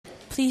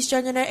Please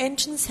join in our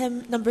entrance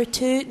hymn number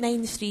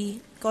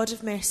 293, God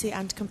of Mercy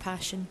and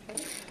Compassion.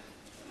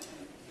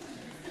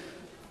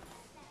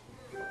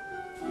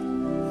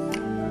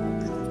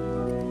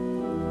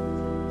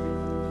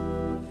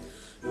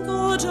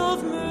 God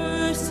of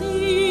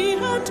mercy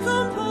and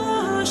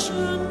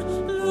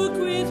compassion, look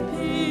with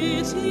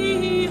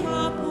pity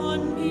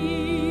upon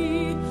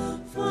me.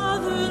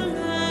 Father,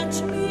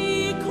 let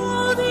me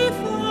call thee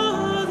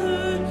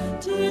Father,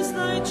 'tis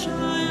thy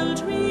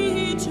child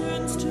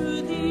returns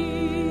to thee.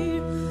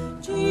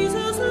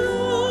 Jesus,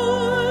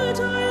 Lord,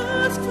 I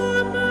ask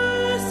for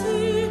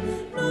mercy,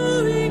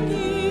 knowing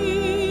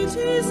it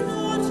is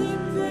not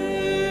in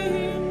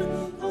vain.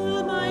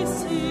 All my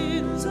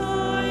sins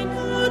I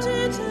now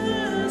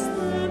detest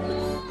them,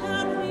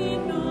 help me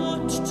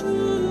not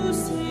to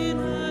sin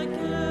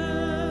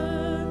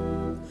again.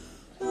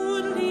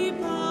 Only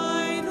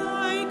by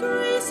thy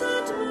grace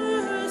and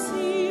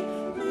mercy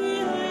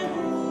may I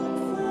hope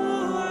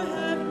for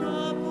heaven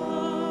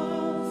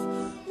above,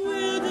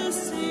 where the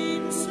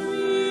saints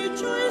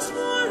rejoice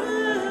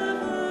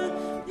forever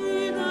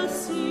in a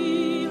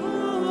sea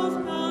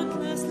of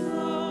boundless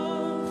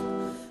love.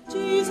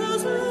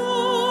 Jesus,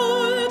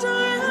 Lord,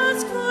 I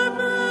ask for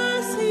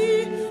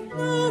mercy,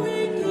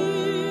 knowing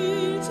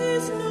it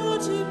is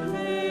not in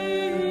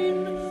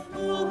vain.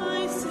 All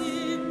my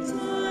sins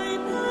I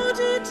now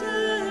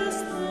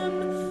detest them,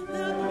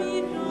 help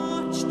me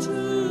not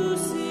to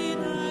sin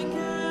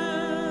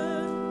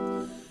again.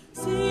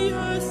 See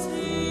our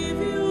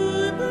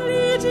Saviour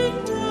bleeding,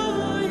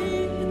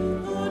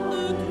 dying on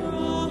the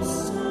cross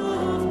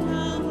of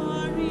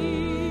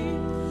Calvary.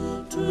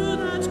 To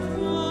that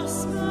cross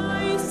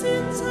my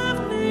sins have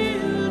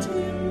nailed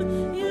him,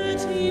 yet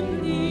he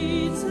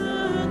bleeds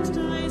and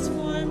dies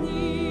for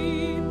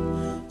me.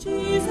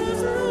 Jesus,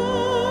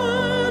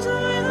 Lord,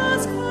 I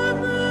ask for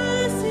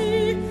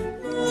mercy,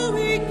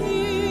 knowing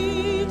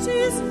it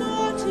is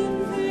not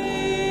in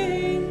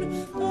vain.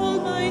 All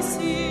my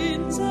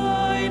sins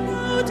I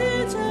now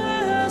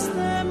detest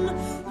them,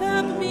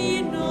 help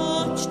me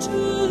not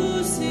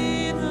to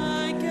sin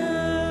again.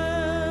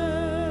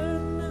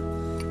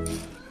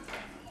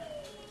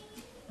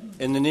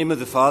 In the name of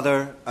the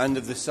Father, and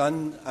of the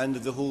Son, and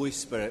of the Holy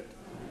Spirit,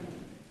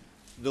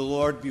 the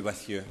Lord be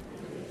with you.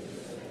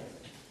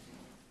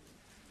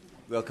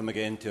 Welcome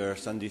again to our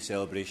Sunday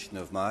celebration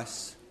of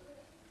Mass.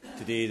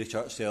 Today the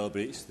Church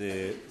celebrates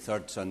the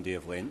third Sunday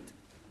of Lent.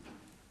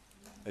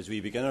 As we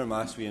begin our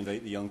Mass, we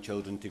invite the young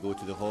children to go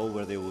to the hall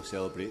where they will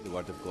celebrate the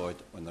Word of God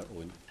on their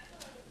own.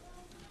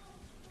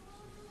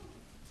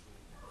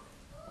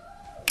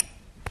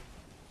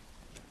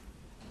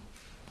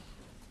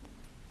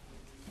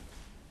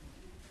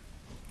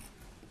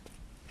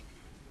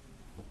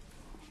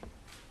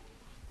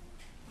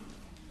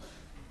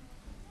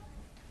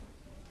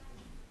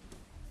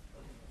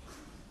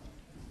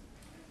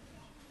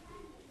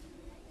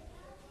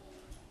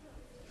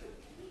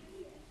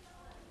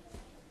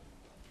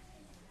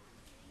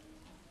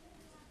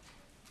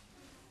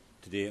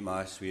 Today at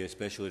Mass, we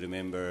especially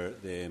remember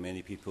the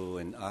many people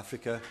in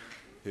Africa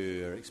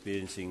who are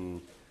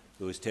experiencing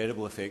those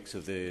terrible effects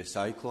of the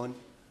cyclone,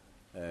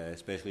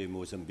 especially in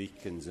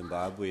Mozambique and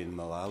Zimbabwe and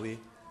Malawi,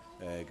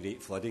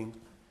 great flooding.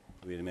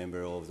 We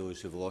remember all of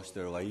those who have lost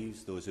their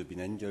lives, those who have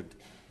been injured,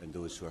 and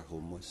those who are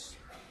homeless.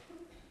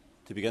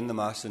 To begin the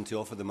Mass and to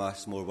offer the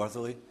Mass more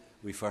worthily,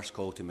 we first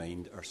call to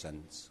mind our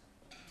sins.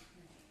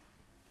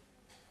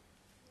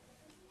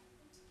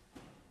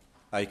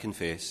 I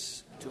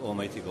confess to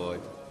Almighty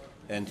God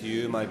and to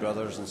you, my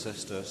brothers and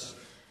sisters,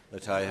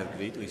 that I have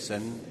greatly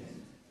sinned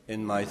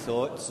in my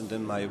thoughts and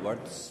in my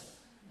words,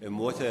 in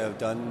what I have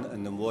done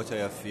and in what I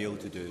have failed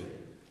to do,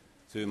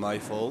 through my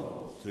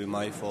fault, through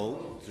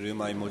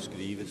my most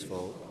grievous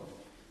fault.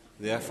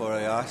 Therefore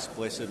I ask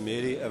Blessed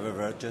Mary, ever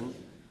Virgin,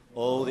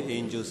 all the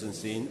angels and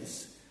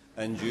saints,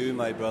 and you,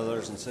 my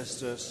brothers and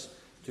sisters,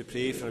 to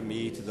pray for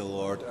me to the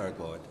Lord our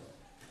God.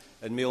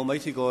 And may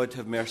Almighty God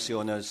have mercy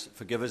on us,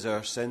 forgive us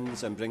our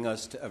sins, and bring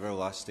us to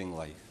everlasting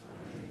life.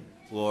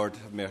 Lord,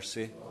 have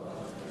mercy.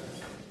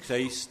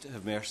 Christ,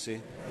 have mercy.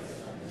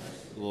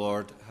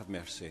 Lord, have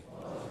mercy.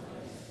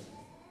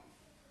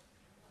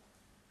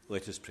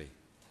 Let us pray.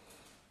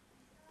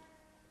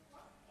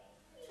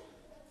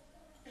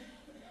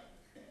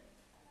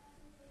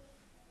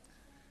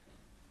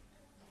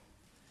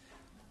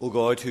 O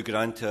God, who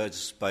grant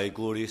us by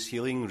glorious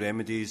healing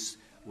remedies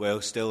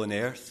while still on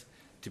earth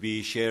to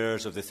be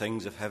sharers of the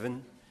things of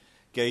heaven,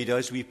 guide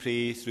us, we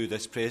pray, through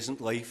this present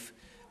life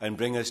and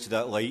bring us to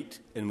that light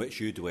in which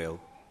you dwell.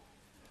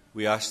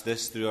 We ask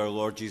this through our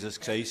Lord Jesus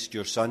Christ,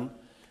 your Son,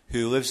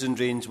 who lives and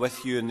reigns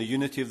with you in the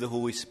unity of the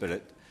Holy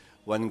Spirit,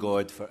 one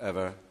God for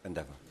ever and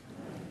ever.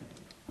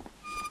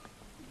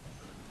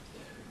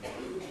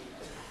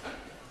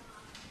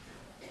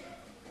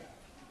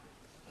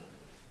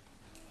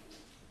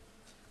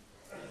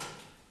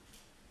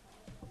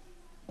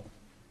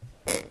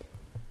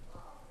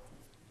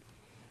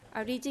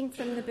 A reading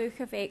from the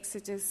book of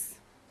Exodus.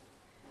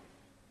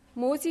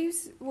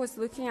 Moses was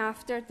looking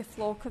after the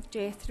flock of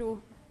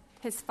Jethro,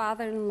 his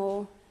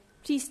father-in-law,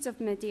 priest of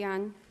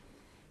Midian.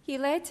 He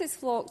led his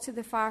flock to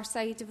the far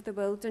side of the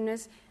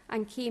wilderness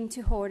and came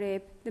to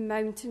Horeb, the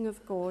mountain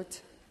of God.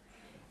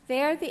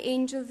 There the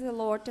angel of the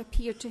Lord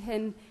appeared to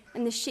him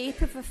in the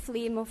shape of a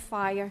flame of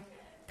fire,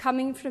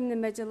 coming from the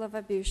middle of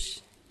a bush.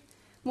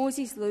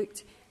 Moses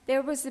looked.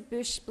 There was the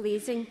bush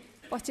blazing,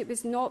 but it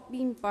was not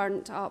being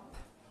burnt up.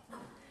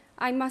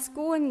 I must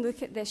go and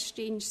look at this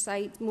strange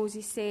sight,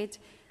 Moses said,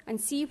 and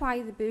see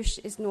why the bush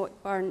is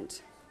not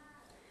burnt.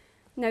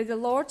 Now the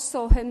Lord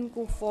saw him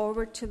go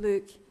forward to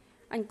look,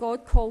 and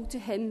God called to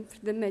him from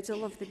the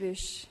middle of the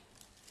bush.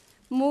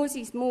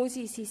 Moses,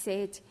 Moses, he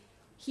said.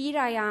 Here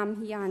I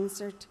am, he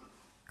answered.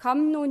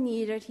 Come no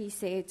nearer, he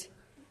said.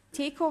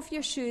 Take off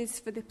your shoes,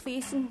 for the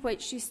place in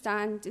which you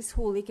stand is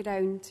holy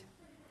ground.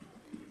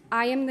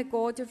 I am the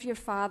God of your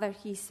father,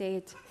 he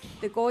said,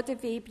 the God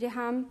of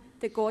Abraham,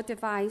 the God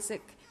of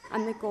Isaac,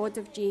 and the God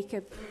of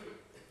Jacob.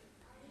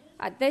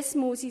 At this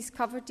Moses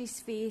covered his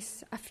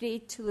face,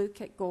 afraid to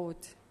look at God.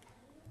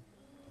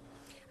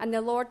 And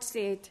the Lord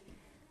said,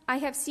 I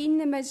have seen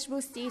the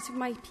miserable state of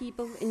my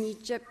people in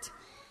Egypt.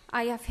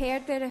 I have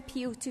heard their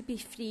appeal to be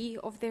free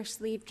of their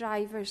slave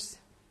drivers.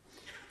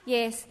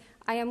 Yes,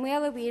 I am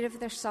well aware of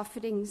their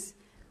sufferings.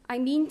 I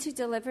mean to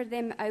deliver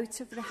them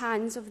out of the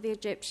hands of the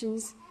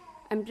Egyptians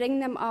and bring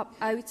them up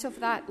out of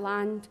that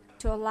land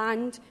to a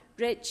land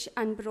rich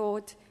and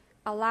broad,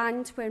 a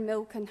land where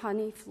milk and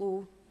honey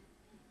flow.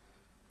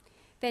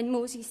 Then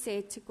Moses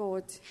said to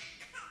God,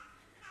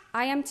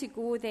 I am to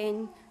go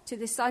then to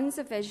the sons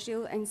of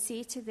Israel and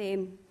say to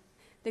them,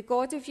 the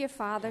God of your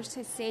fathers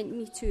has sent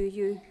me to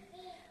you.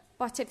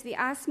 But if they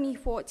ask me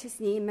what his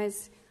name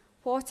is,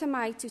 what am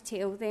I to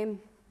tell them?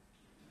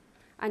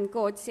 And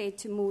God said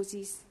to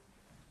Moses,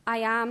 I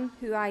am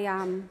who I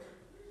am.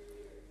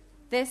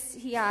 This,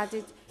 he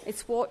added,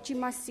 is what you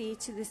must say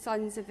to the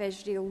sons of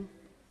Israel.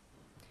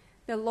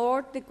 The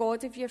Lord, the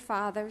God of your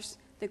fathers,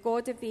 the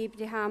God of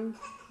Abraham,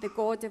 the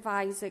God of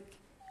Isaac,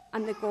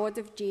 and the God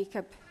of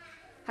Jacob,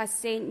 has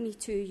sent me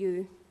to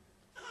you.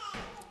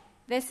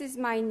 This is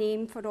my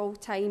name for all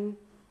time.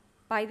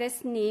 By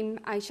this name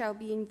I shall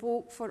be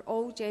invoked for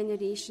all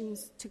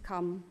generations to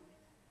come.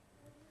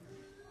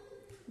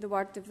 The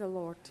word of the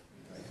Lord.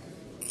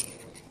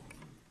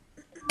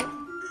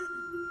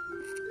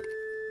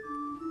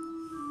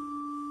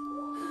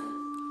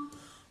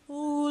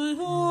 O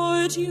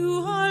Lord, you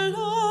are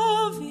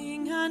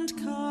loving and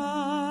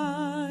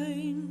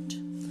kind.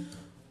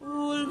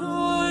 O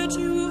Lord,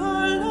 you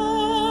are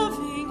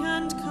loving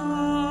and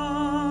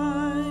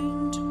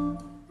kind.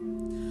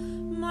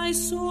 My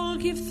soul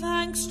give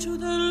thanks to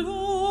the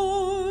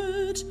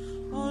Lord.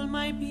 All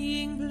my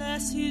being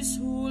bless his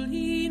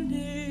holy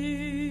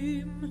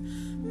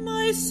name.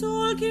 My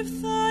soul give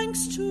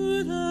thanks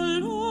to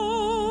the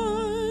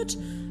Lord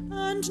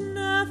and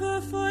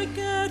never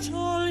forget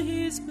all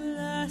his blessings.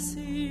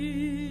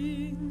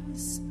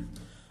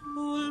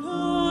 O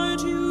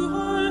Lord, you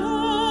are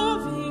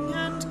loving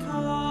and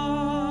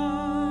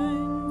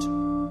kind.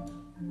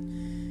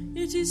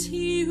 It is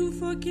he who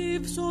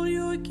forgives all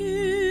your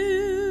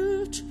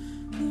guilt,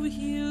 who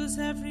heals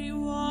every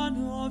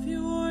one of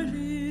your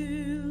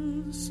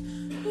ills,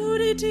 who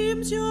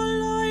redeems your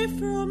life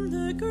from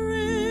the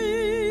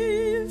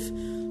grave,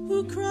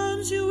 who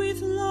crowns you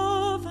with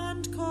love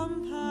and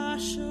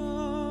compassion.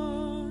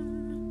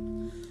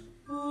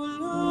 O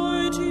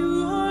Lord,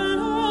 you are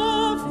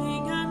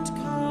loving and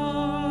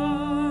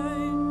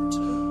kind.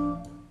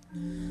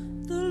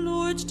 The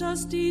Lord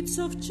does deeds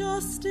of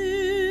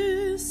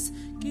justice,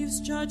 gives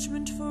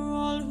judgment for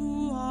all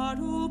who are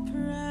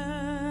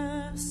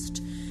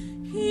oppressed.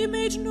 He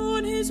made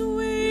known his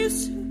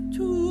ways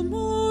to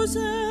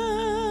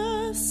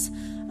Moses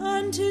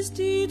and his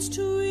deeds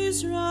to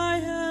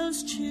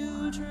Israel's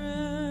children.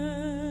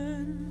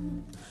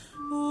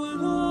 O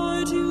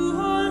Lord, you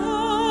are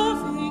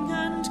loving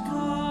and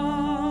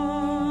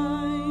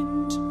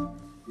kind.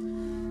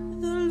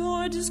 The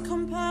Lord is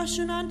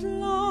compassion and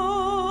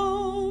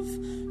love,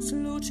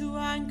 slow to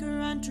anger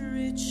and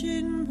rich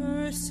in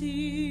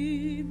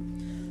mercy.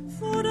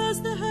 For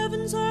as the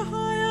heavens are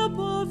high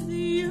above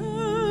the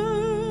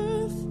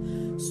earth,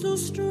 so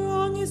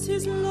strong is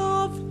his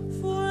love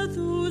for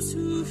those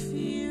who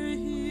fear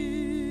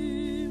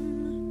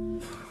him.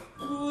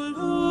 O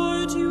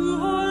Lord, you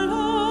are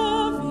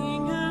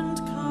loving and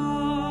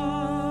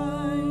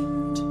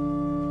kind.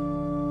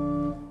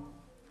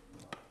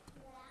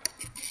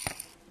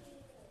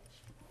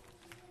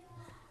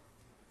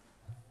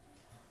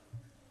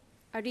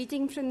 A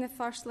reading from the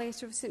first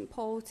letter of St.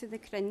 Paul to the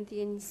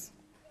Corinthians.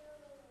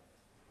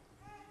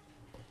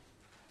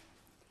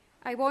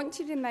 I want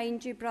to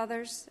remind you,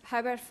 brothers,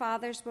 how our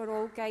fathers were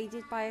all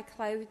guided by a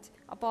cloud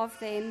above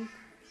them,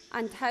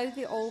 and how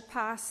they all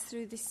passed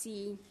through the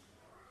sea.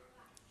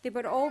 They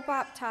were all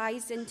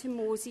baptized into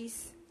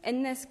Moses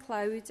in this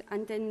cloud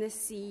and in this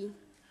sea.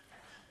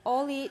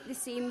 All ate the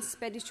same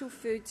spiritual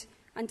food,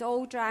 and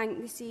all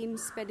drank the same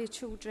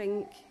spiritual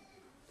drink,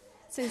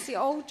 since they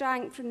all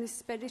drank from the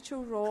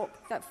spiritual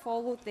rock that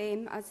followed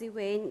them as they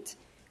went,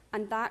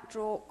 and that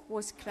rock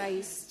was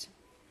Christ.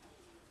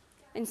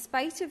 In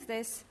spite of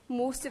this,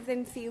 most of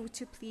them failed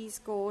to please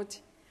God,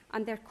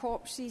 and their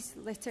corpses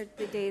littered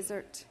the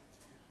desert.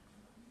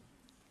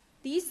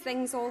 These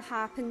things all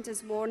happened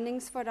as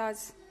warnings for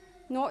us,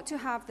 not to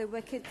have the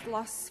wicked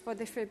lusts for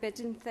the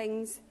forbidden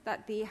things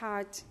that they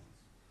had.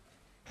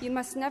 You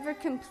must never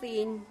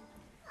complain.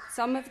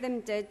 Some of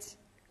them did,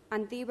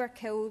 and they were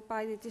killed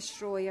by the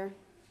destroyer.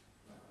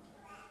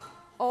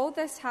 All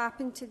this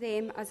happened to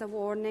them as a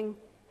warning,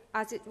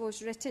 as it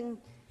was written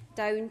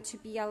down to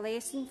be a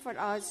lesson for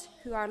us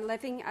who are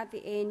living at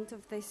the end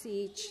of this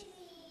age.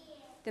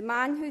 The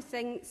man who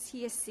thinks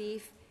he is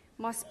safe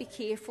must be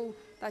careful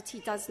that he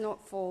does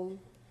not fall.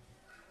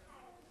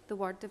 The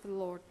word of the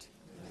Lord.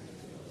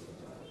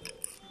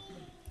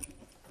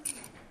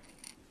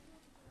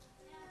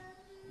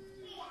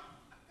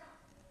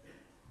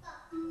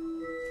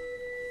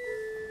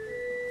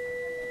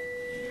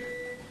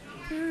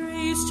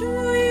 Praise to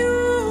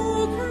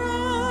you,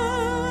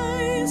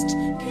 Christ,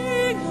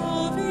 King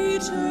of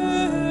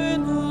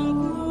eternal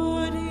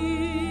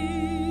glory.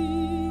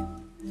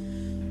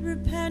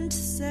 Repent,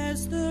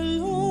 says the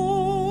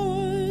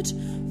Lord,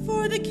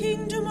 for the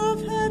kingdom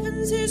of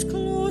heavens is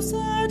close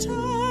at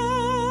hand.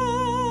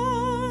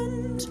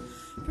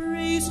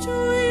 Praise to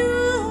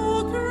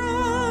you,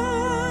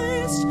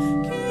 Christ,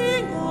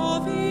 King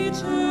of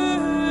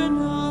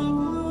eternal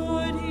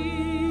glory.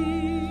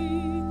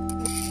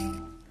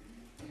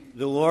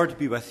 The Lord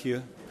be with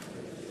you.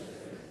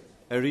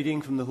 A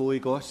reading from the Holy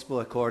Gospel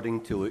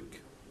according to Luke.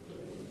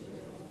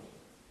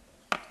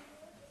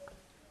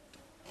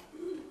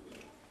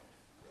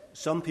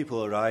 Some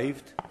people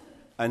arrived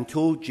and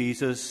told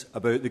Jesus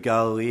about the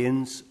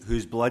Galileans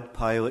whose blood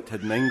Pilate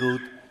had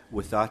mingled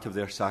with that of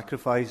their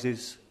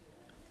sacrifices.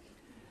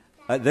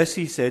 At this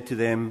he said to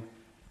them,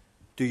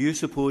 "Do you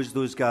suppose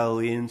those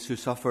Galileans who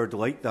suffered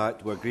like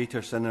that were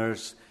greater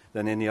sinners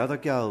than any other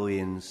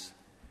Galileans?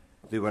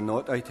 They were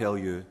not, I tell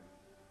you.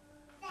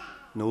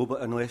 No,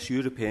 but unless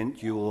you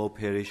repent, you will all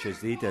perish as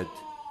they did.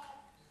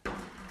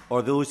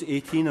 Or those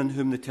 18 on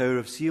whom the Tower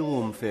of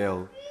Siloam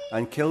fell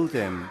and killed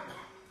them,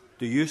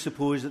 do you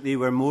suppose that they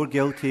were more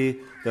guilty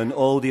than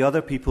all the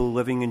other people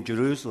living in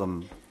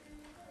Jerusalem?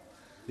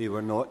 They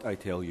were not, I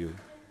tell you.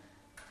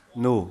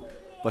 No,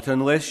 but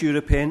unless you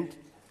repent,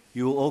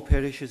 you will all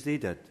perish as they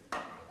did."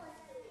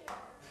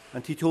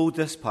 And he told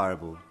this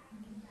parable.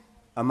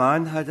 A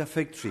man had a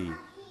fig tree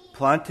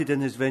planted in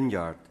his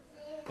vineyard,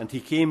 and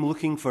he came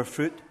looking for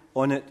fruit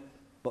on it,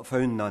 but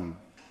found none.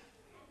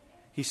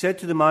 He said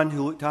to the man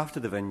who looked after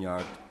the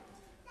vineyard,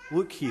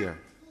 "Look here,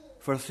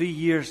 for 3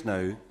 years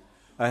now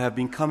I have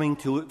been coming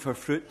to look for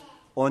fruit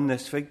on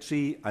this fig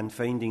tree and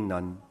finding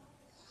none.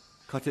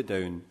 Cut it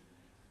down.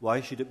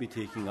 Why should it be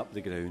taking up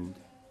the ground?"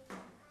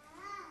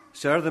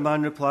 "Sir," the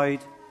man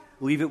replied,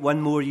 "leave it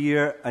 1 more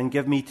year and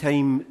give me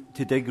time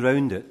to dig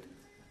round it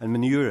and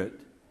manure it.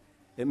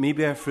 It may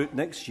bear fruit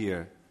next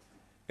year.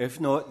 If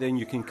not, then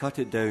you can cut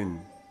it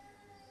down."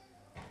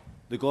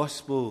 The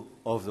Gospel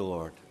of the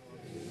Lord.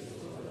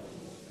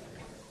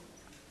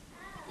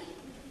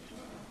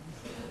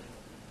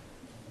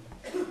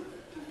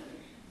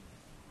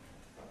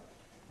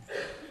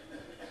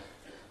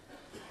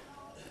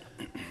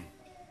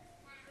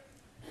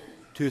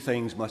 Two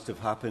things must have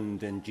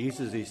happened in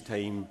Jesus'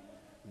 time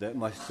that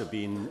must have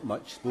been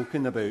much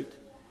spoken about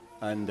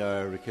and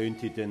are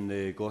recounted in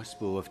the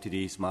Gospel of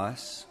today's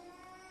Mass.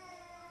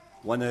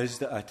 One is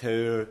that a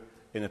tower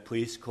in a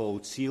place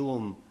called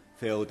Siloam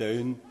fell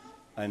down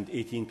and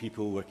 18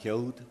 people were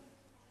killed.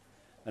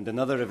 And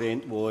another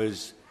event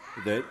was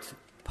that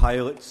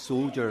Pilate's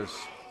soldiers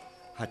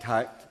had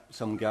hacked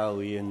some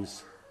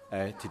Galileans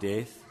to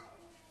death.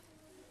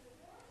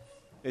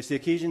 It's the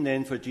occasion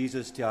then for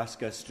Jesus to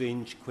ask a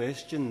strange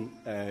question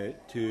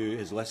to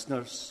his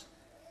listeners.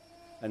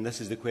 And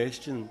this is the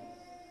question: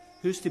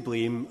 who's to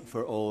blame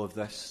for all of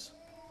this?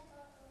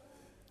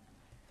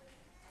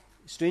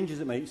 Strange as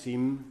it might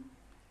seem,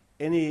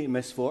 any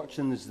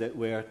misfortunes that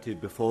were to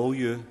befall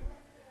you,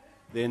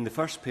 then the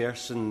first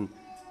person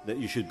that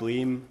you should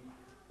blame,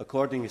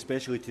 according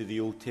especially to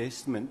the Old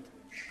Testament,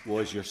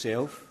 was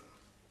yourself,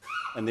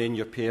 and then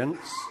your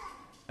parents,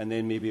 and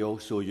then maybe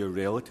also your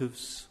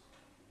relatives.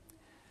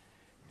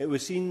 It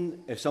was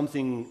seen if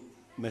some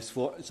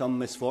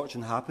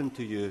misfortune happened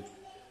to you,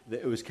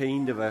 that it was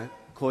kind of a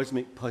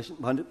cosmic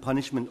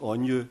punishment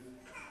on you,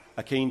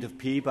 a kind of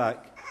payback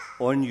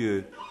on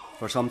you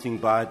for something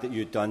bad that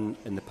you'd done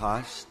in the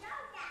past,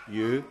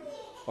 you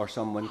or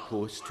someone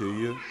close to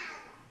you.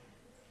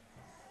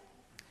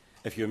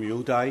 If your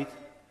mule died,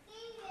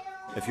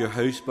 if your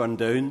house burned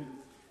down,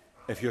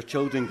 if your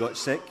children got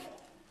sick,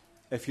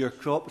 if your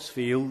crops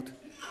failed,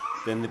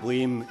 then the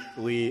blame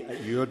lay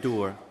at your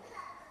door.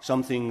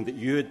 Something that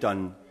you had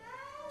done,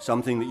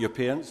 something that your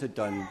parents had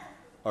done,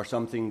 or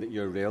something that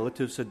your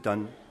relatives had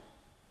done.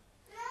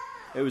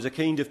 It was a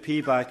kind of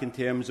payback in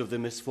terms of the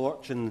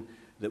misfortune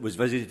that was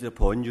visited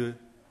upon you,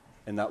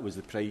 and that was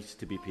the price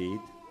to be paid.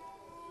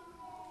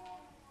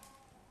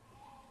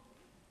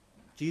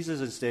 Jesus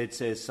instead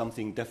says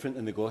something different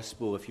in the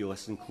Gospel if you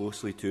listen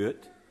closely to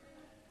it.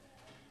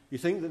 You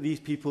think that these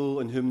people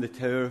on whom the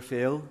tower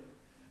fell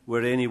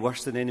were any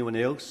worse than anyone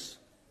else?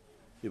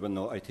 They were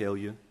not, I tell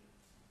you.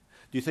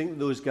 Do you think that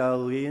those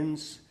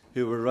Galileans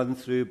who were run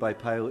through by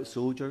Pilate's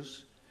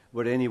soldiers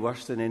were any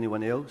worse than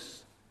anyone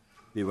else?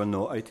 They were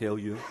not, I tell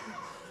you.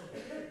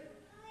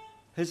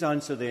 His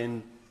answer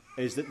then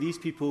is that these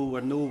people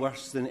were no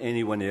worse than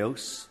anyone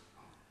else.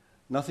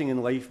 Nothing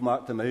in life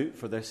marked them out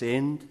for this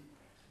end.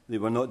 They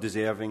were not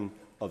deserving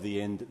of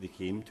the end that they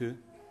came to.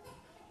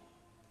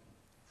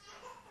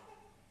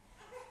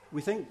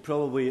 We think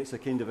probably it's a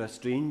kind of a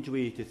strange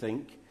way to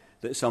think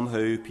that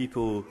somehow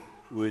people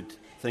would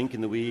think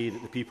in the way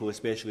that the people,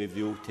 especially of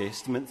the Old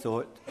Testament,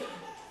 thought,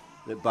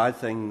 that bad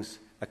things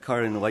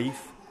occur in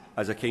life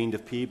as a kind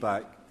of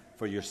payback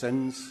for your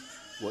sins,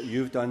 what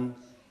you've done,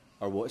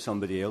 or what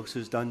somebody else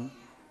has done.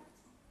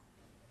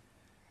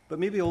 But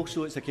maybe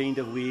also it's a kind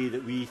of way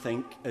that we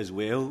think as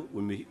well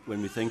when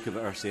we think of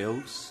it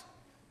ourselves.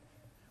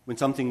 When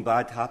something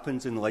bad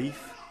happens in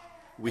life,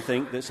 we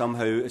think that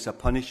somehow it's a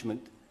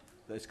punishment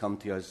that has come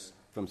to us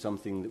from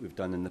something that we've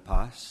done in the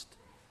past.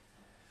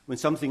 When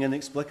something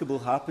inexplicable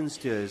happens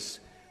to us,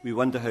 we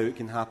wonder how it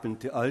can happen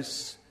to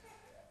us.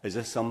 Is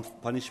this some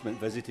punishment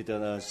visited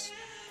on us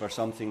for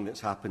something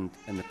that's happened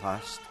in the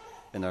past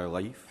in our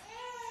life?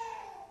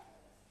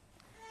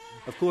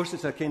 Of course,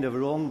 it's a kind of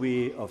wrong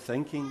way of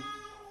thinking.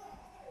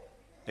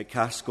 It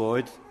casts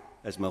God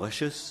as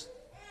malicious,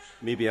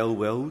 maybe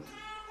ill-willed,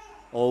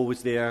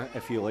 always there,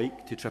 if you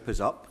like, to trip us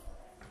up.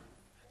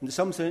 And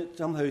it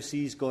somehow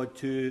sees God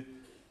too,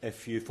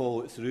 if you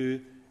follow it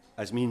through,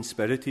 as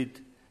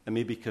mean-spirited and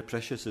maybe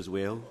capricious as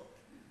well,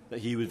 that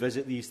he would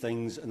visit these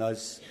things in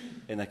us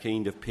in a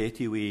kind of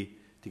petty way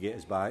to get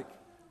us back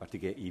or to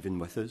get even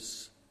with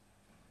us.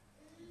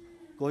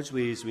 God's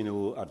ways, we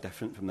know, are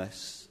different from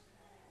this.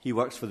 He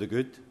works for the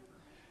good.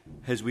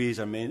 His ways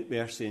are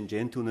mercy and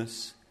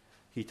gentleness.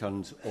 He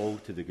turns all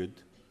to the good.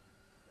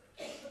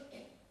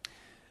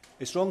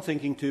 It's wrong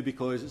thinking too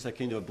because it's a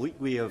kind of a bleak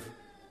way of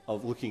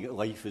looking at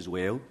life as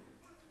well.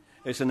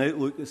 It's an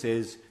outlook that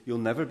says you'll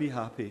never be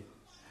happy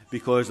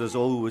because there's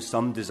always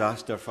some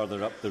disaster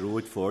further up the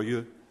road for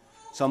you,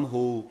 some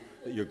hole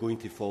that you're going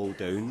to fall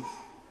down.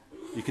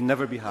 You can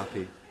never be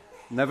happy,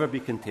 never be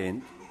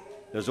content.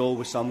 There's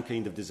always some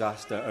kind of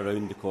disaster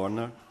around the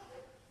corner.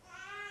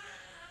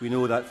 We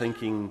know that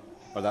thinking,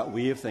 or that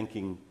way of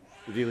thinking,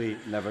 really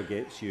never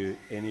gets you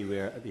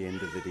anywhere at the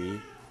end of the day.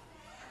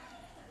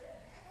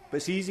 But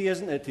it's easy,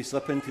 isn't it, to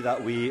slip into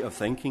that way of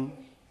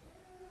thinking?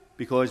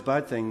 Because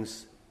bad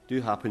things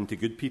do happen to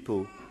good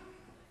people,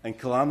 and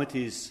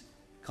calamities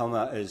come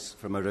at us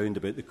from around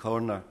about the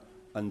corner,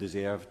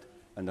 undeserved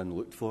and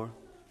unlooked for.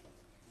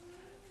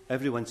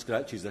 Everyone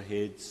scratches their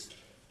heads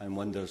and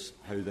wonders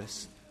how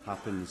this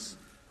happens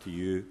to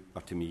you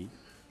or to me.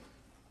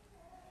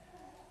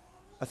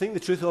 I think the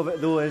truth of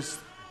it, though, is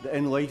that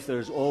in life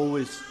there's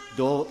always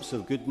dollops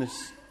of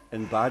goodness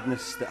and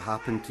badness that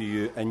happen to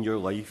you in your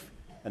life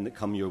and that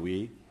come your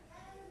way.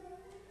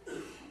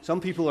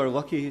 Some people are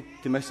lucky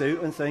to miss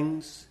out on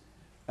things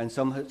and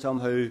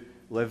somehow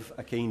live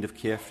a kind of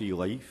carefree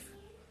life.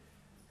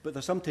 But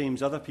there's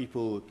sometimes other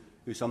people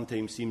who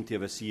sometimes seem to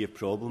have a sea of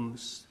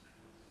problems,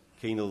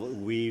 kind of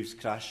little waves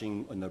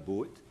crashing on their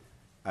boat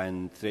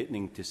and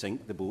threatening to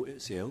sink the boat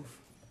itself.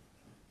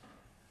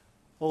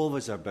 All of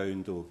us are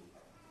bound, though,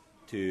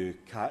 to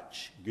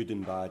catch good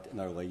and bad in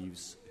our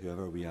lives,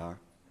 whoever we are.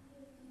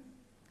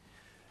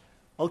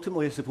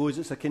 Ultimately, I suppose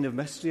it's a kind of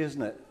mystery,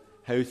 isn't it,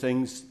 how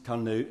things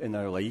turn out in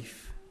our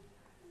life.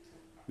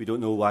 We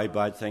don't know why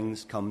bad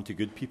things come to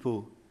good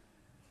people.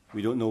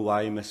 We don't know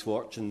why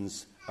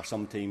misfortunes are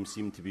sometimes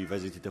seem to be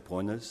visited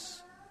upon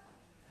us.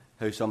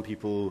 How some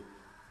people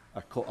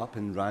are caught up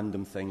in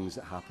random things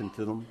that happen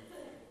to them.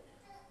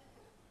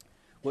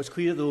 What's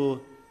clear,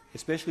 though,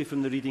 especially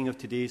from the reading of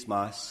today's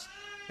Mass,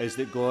 is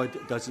that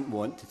God doesn't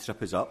want to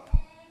trip us up.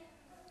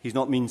 He's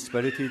not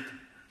mean-spirited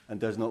and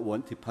does not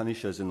want to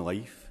punish us in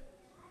life.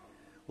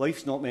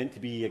 Life's not meant to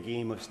be a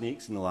game of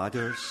snakes and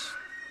ladders.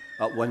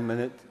 Up 1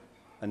 minute,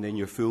 and then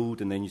you're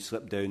fooled, and then you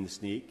slip down the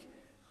snake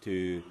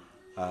to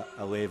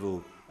a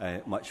level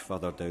much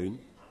further down.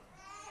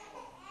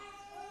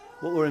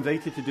 What we're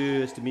invited to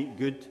do is to meet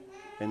good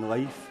in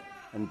life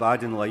and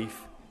bad in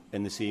life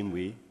in the same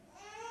way,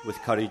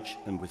 with courage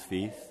and with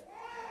faith.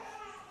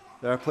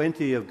 There are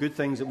plenty of good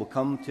things that will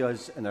come to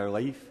us in our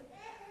life,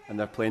 and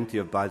there are plenty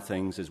of bad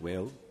things as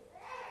well.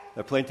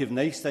 There are plenty of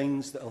nice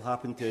things that will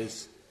happen to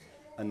us,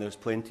 and there's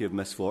plenty of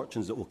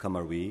misfortunes that will come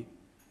our way.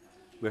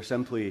 We're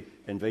simply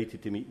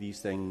invited to meet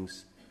these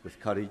things with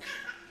courage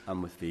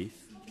and with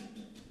faith.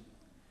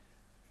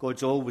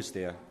 God's always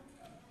there,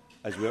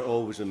 as we're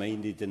always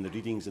reminded in the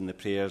readings and the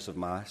prayers of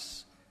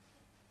Mass,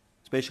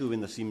 especially when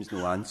there seems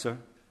no answer.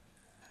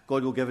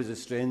 God will give us the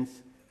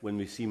strength when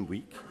we seem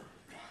weak.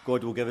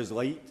 God will give us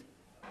light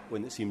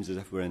when it seems as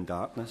if we're in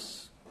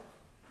darkness.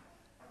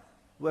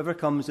 Whatever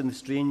comes in the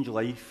strange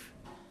life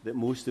that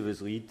most of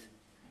us lead,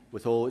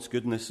 with all its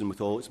goodness and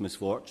with all its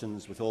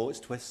misfortunes, with all its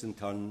twists and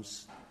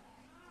turns,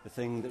 the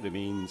thing that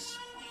remains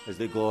is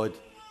that God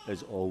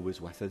is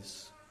always with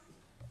us.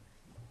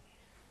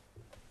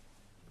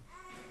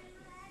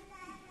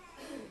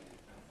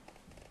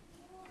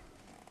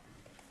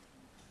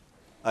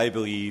 I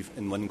believe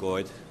in one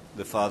God,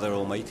 the Father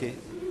Almighty,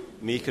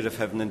 maker of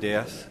heaven and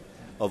earth,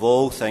 of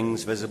all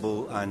things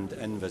visible and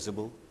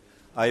invisible.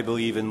 I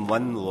believe in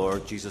one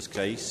Lord Jesus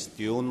Christ,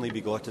 the only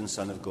begotten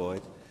Son of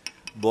God,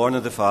 born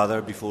of the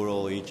Father before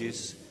all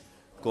ages,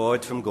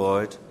 God from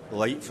God,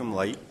 light from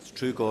light,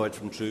 true God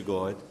from true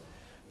God,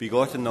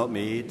 begotten not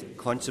made,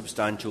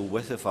 consubstantial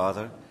with the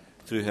Father,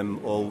 through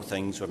him all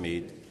things were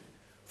made.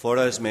 For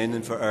us men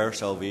and for our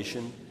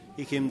salvation,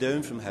 he came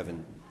down from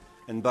heaven,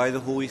 and by the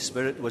Holy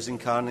Spirit was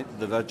incarnate of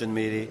the Virgin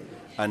Mary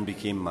and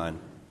became man.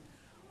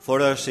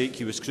 For our sake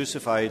he was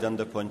crucified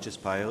under Pontius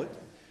Pilate.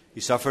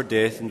 He suffered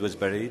death and was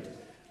buried,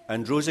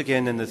 and rose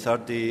again on the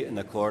third day in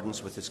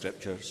accordance with the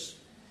Scriptures.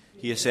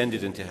 He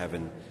ascended into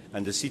heaven,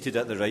 and is seated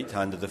at the right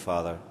hand of the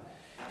Father.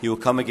 He will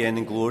come again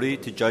in glory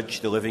to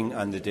judge the living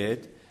and the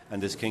dead,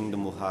 and his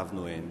kingdom will have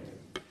no end.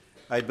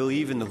 I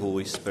believe in the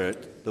Holy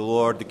Spirit, the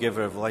Lord, the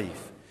giver of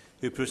life,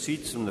 who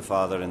proceeds from the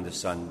Father and the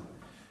Son,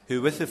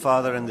 who with the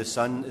Father and the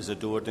Son is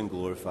adored and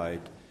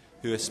glorified,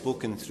 who has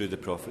spoken through the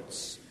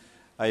prophets.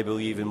 I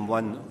believe in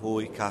one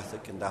holy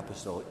Catholic and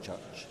Apostolic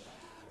Church.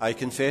 I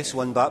confess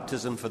one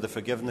baptism for the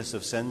forgiveness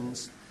of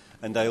sins,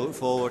 and I look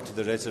forward to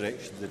the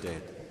resurrection of the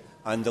dead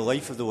and the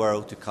life of the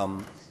world to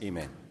come.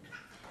 Amen.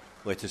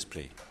 Let us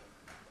pray.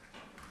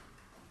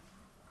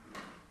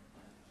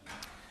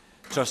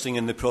 Trusting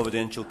in the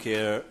providential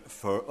care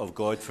of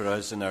God for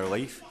us in our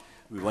life,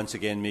 we once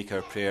again make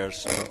our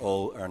prayers for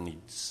all our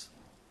needs.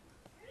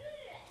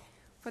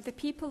 For the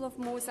people of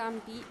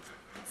Mozambique,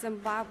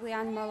 Zimbabwe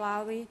and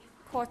Malawi,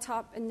 caught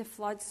up in the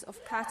floods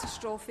of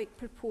catastrophic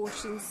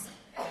proportions,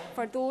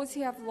 for those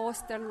who have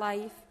lost their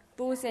life,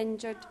 those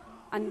injured,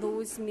 and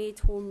those made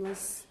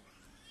homeless.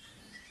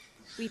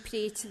 We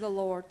pray to the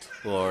Lord.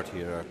 Lord,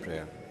 hear our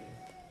prayer.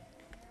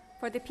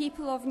 For the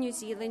people of New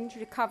Zealand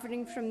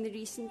recovering from the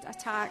recent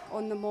attack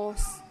on the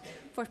mosque,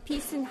 for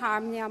peace and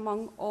harmony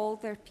among all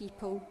their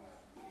people.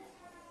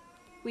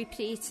 We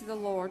pray to the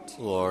Lord.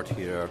 Lord,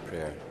 hear our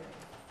prayer.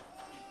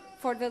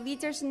 For the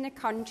leaders in the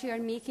country are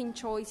making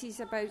choices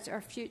about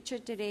our future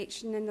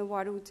direction in the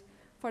world,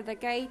 for their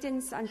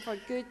guidance and for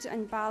good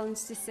and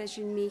balanced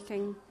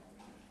decision-making.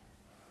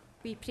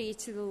 We pray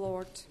to the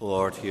Lord.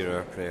 Lord, hear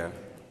our prayer.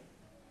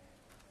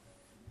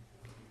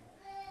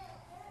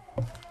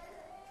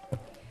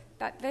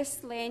 That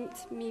this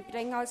Lent may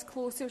bring us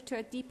closer to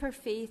a deeper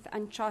faith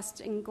and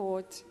trust in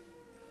God.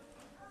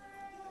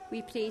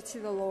 We pray to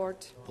the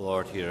Lord.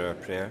 Lord, hear our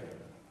prayer.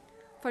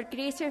 For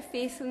greater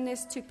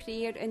faithfulness to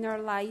prayer in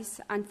our lives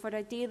and for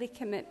a daily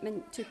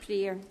commitment to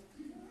prayer.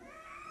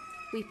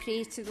 We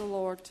pray to the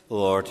Lord.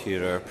 Lord,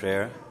 hear our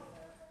prayer.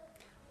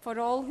 For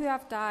all who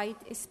have died,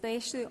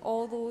 especially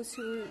all those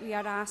who we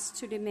are asked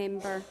to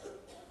remember.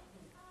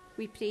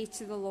 We pray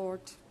to the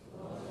Lord.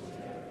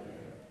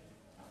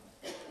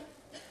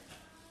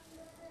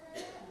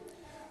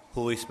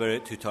 Holy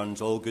Spirit, who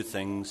turns all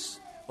things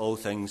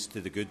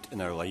to the good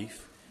in our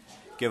life,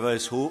 give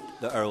us hope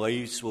that our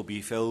lives will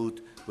be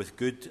filled with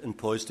good and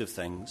positive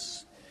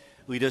things.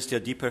 Lead us to a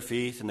deeper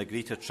faith and a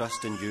greater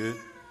trust in you.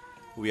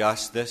 We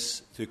ask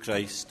this through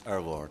Christ our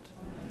Lord.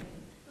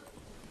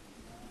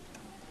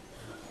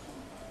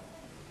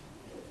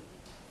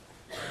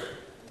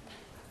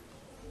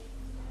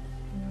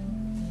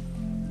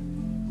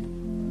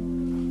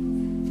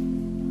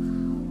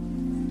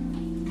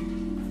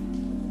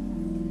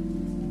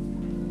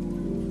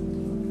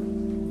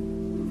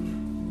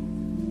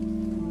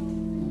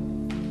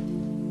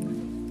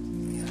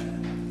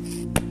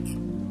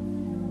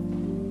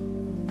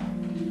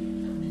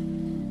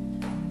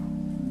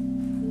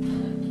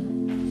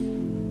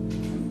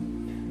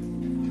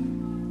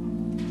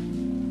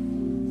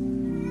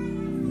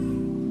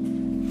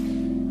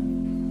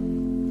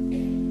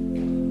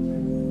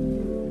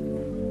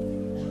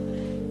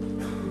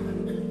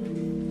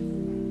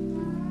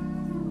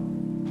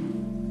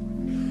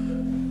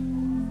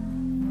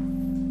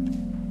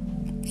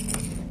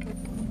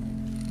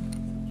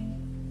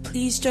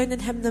 Please join in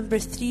hymn number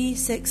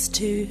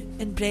 362,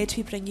 In Bread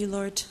We Bring You,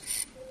 Lord.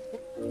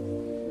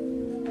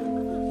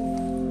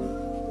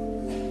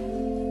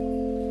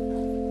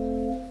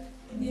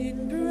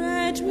 In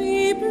bread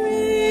we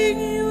bring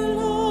you,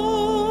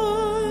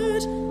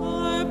 Lord,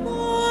 our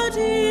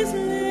bodies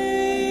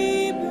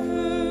labor.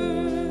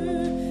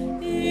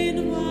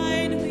 In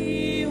wine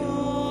we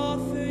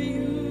offer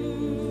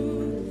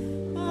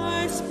you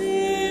our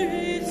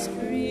spirits'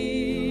 grief.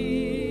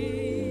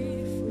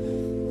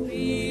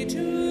 We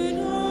do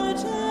not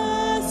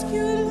ask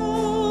you,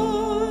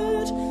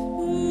 Lord,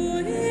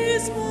 who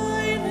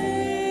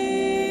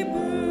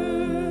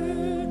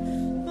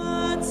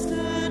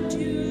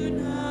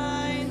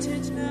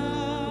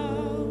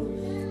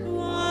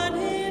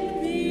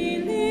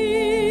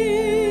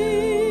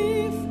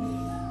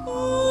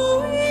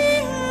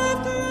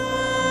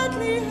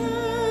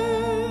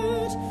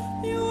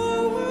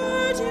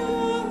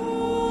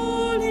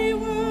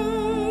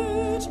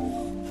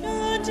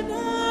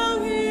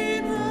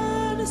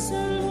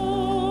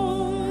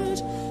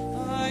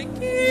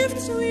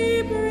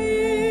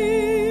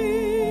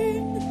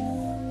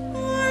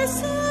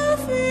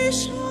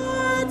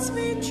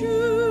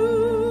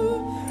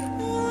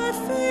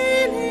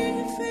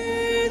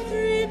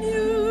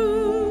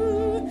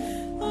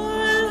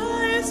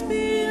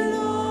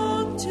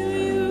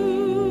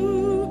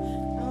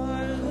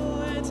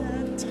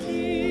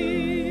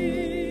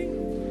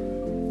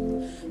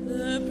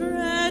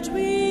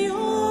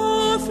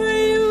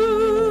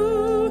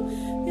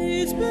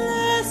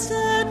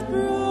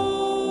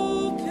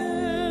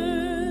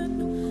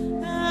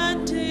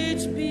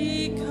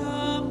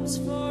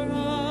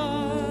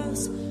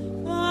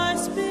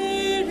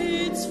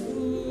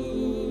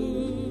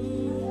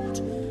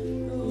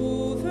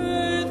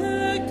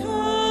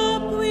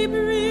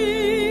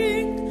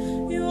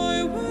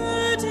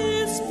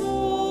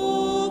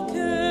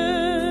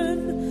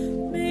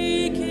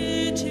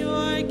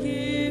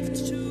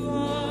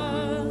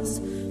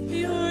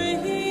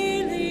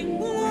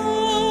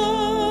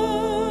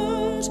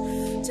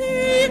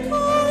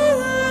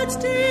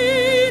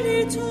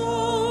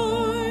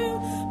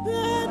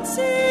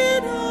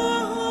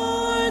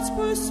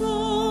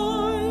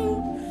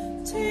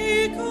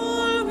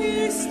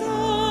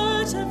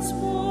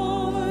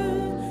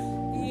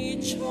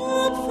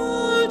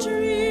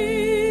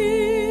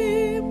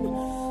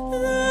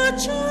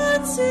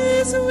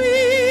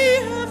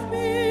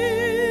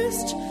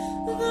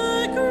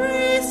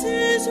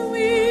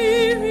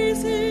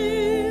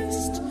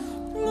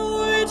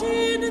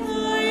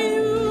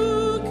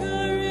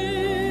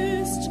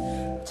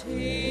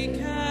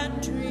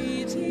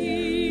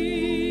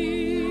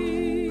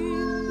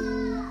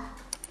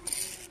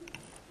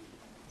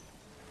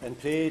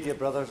pray, dear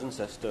brothers and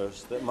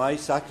sisters, that my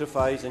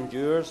sacrifice and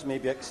yours may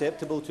be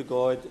acceptable to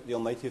God, the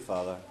Almighty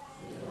Father.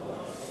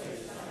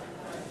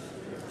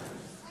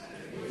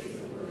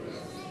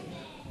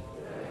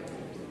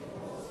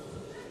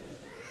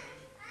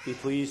 Be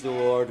pleased, O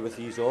Lord, with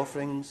these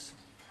offerings,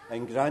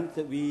 and grant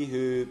that we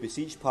who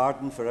beseech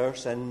pardon for our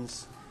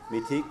sins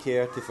may take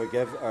care to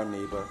forgive our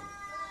neighbour.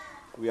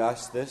 We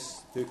ask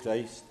this through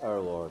Christ our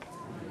Lord.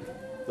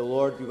 The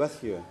Lord be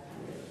with you.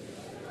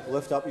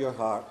 Lift up your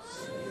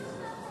hearts.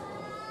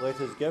 Let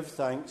us give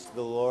thanks to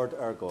the Lord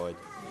our God.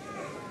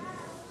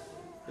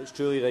 It's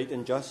truly right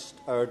and just,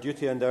 our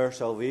duty and our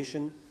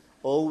salvation,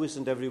 always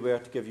and everywhere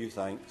to give you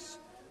thanks,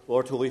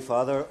 Lord, Holy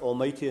Father,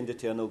 Almighty and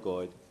eternal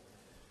God.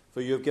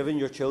 For you have given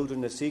your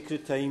children a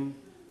sacred time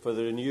for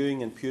the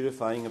renewing and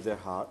purifying of their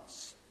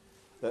hearts,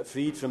 that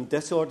freed from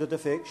disordered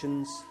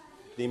affections,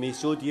 they may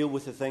so deal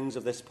with the things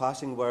of this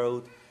passing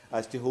world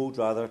as to hold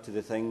rather to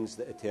the things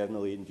that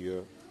eternally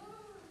endure.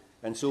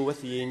 And so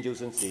with the angels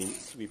and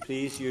saints, we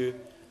praise you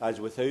as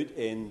without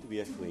end we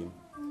acclaim.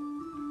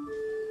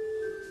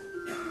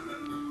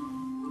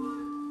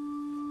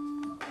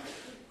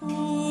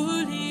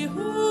 Holy,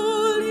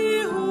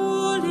 holy,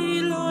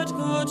 holy, Lord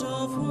God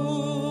of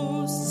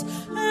hosts,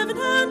 heaven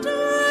and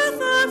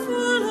earth are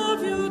full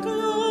of your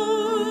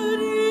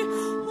glory.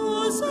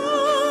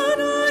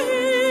 Hosanna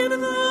in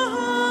the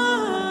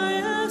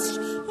highest,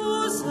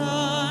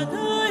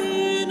 Hosanna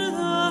in the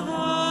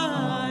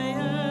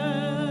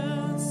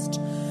highest.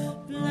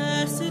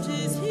 Blessed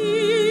is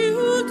he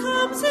who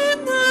comes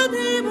in the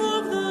name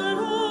of the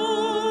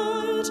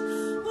Lord.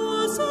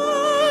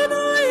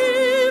 Hosanna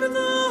in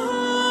the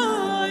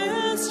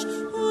highest,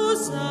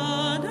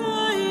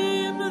 Hosanna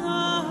in the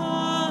highest.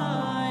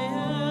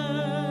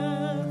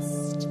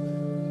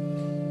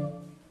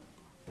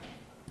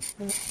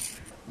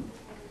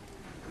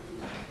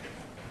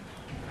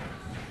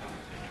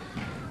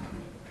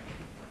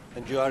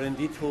 And you are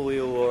indeed holy,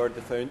 O Lord,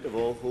 the fount of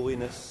all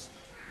holiness.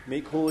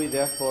 Make holy,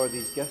 therefore,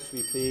 these gifts,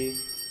 we pray,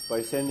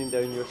 by sending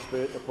down your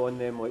Spirit upon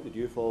them like the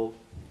dewfall,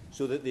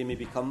 so that they may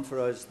become for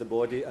us the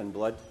body and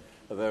blood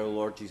of our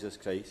Lord Jesus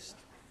Christ.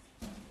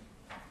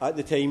 At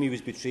the time he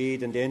was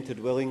betrayed and entered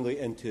willingly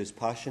into his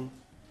passion,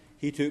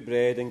 he took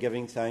bread and,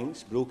 giving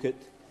thanks, broke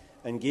it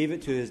and gave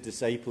it to his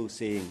disciples,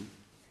 saying,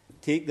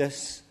 "Take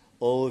this,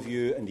 all of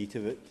you, and eat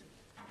of it,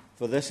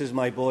 for this is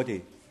my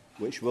body,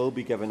 which will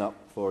be given up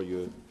for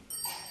you."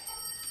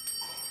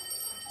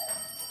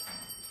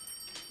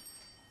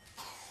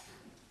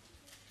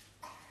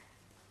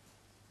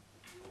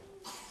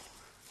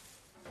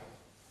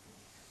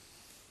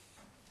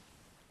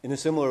 In a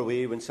similar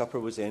way, when supper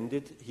was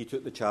ended, he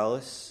took the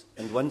chalice,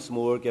 and once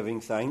more giving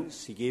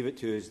thanks, he gave it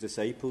to his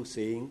disciples,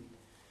 saying,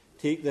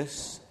 "Take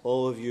this,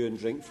 all of you, and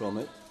drink from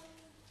it,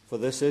 for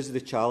this is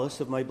the chalice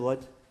of my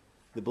blood,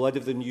 the blood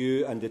of the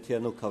new and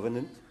eternal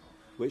covenant,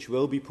 which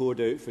will be poured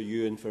out for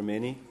you and for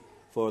many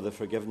for the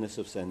forgiveness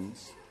of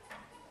sins.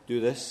 Do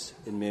this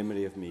in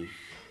memory of me."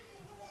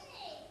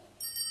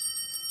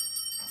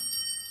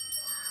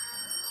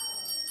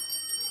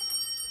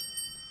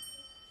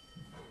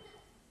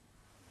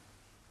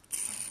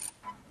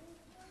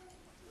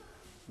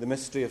 The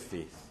mystery of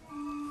faith.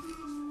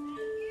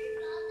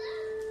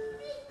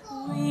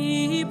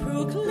 We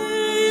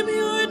proclaim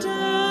your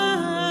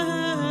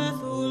death,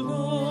 O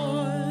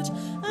Lord,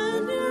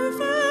 and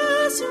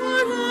confess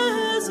your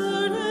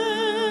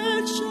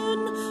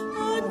resurrection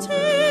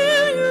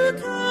until you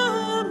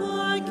come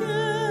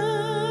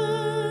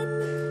again.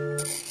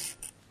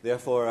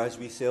 Therefore, as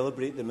we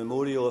celebrate the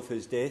memorial of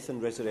his death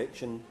and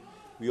resurrection,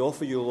 we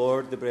offer you,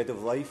 Lord, the bread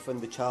of life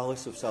and the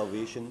chalice of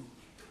salvation,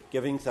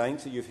 giving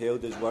thanks that you've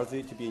held us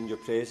worthy to be in your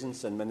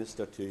presence and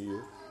minister to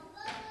you.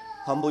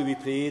 Humbly we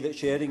pray that,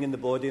 sharing in the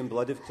body and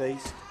blood of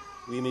Christ,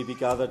 we may be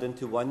gathered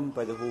into one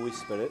by the Holy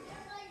Spirit.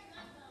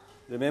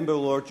 Remember,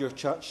 Lord, your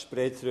church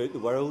spread throughout the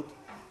world.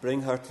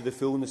 Bring her to the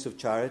fullness of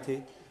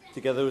charity,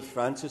 together with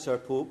Francis, our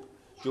Pope,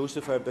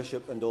 Joseph, our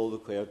Bishop, and all the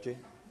clergy.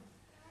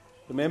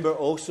 Remember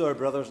also our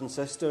brothers and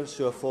sisters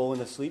who have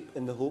fallen asleep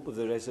in the hope of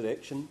the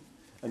resurrection,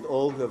 and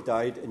all who have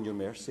died in your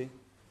mercy.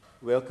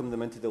 Welcome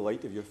them into the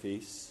light of your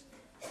face.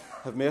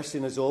 Have mercy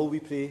on us all, we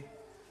pray,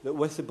 that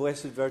with the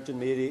Blessed Virgin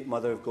Mary,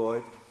 Mother of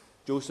God,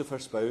 Joseph her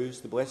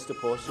spouse, the blessed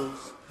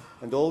apostles,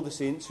 and all the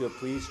saints who have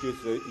pleased you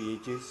throughout the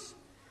ages,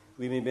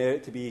 we may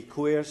merit to be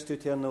co-heirs to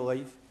eternal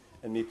life,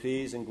 and may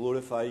praise and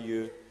glorify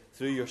you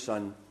through your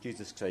Son,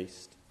 Jesus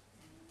Christ.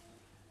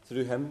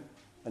 Through him,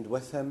 and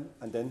with him,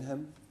 and in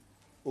him,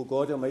 O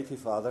God, Almighty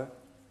Father,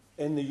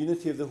 in the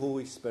unity of the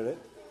Holy Spirit,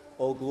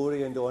 all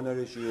glory and honour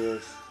is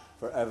yours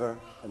for ever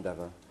and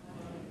ever.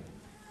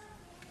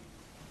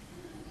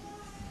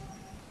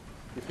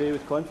 We pray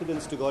with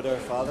confidence to God our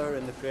Father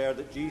in the prayer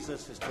that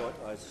Jesus has taught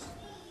us.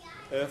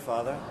 Our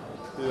Father,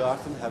 who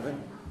art in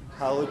heaven,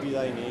 hallowed be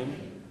thy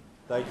name.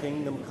 Thy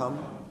kingdom come,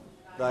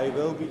 thy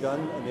will be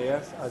done on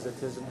earth as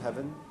it is in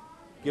heaven.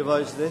 Give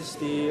us this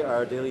day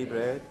our daily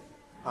bread,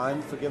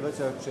 and forgive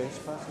us our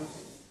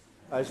trespasses,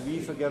 as we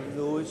forgive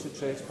those who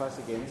trespass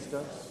against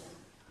us.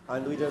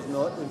 And lead us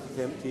not into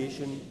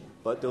temptation,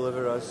 but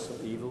deliver us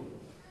from evil.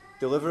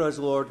 Deliver us,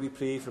 Lord, we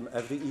pray, from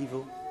every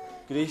evil.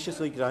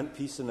 Graciously grant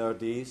peace in our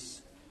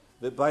days,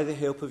 that by the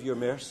help of your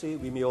mercy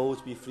we may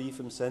always be free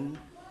from sin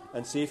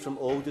and safe from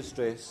all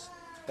distress,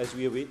 as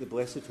we await the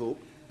blessed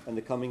hope and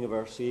the coming of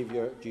our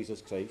Saviour,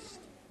 Jesus Christ.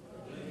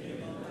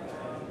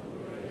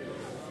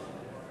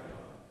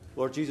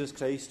 Lord Jesus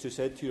Christ, who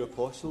said to your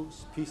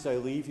apostles, "Peace I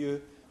leave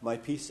you, my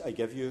peace I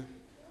give you,"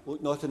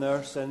 look not on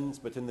our sins,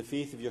 but in the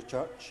faith of your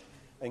church,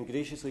 and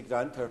graciously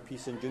grant her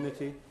peace and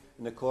unity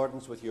in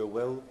accordance with your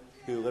will,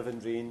 who live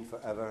and reign for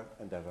ever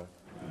and ever.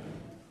 Amen.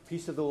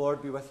 Peace of the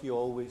Lord be with you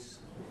always.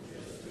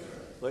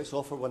 Let's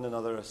offer one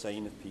another a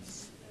sign of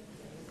peace.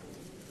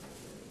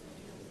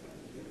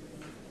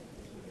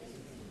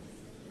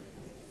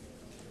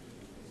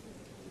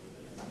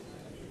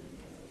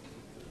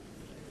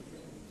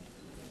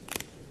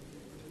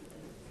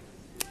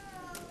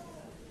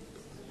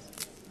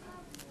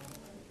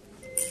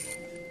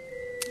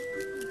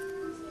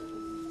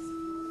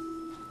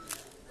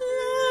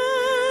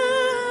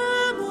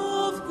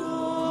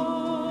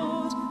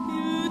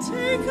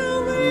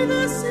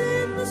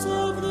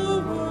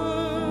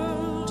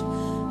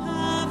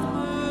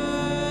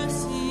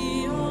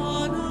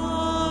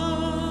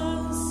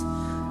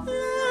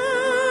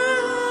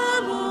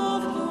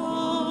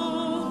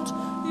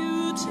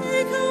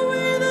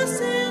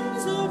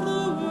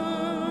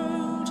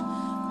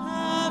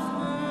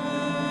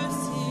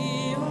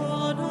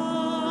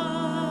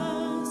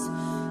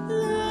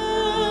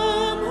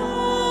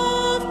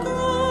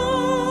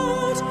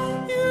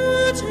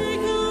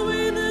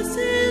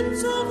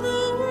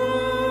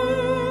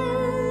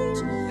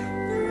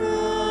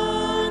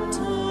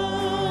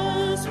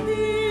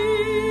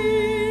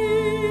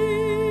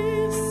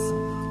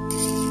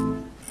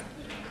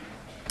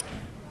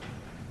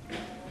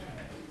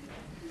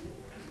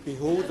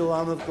 Behold the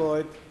Lamb of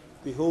God,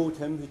 behold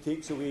him who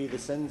takes away the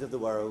sins of the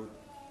world.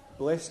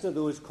 Blessed are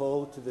those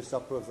called to the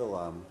supper of the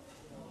Lamb.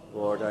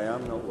 Lord, I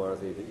am not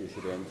worthy that you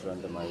should enter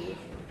under my roof,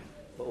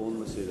 but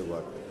only say the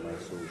word, my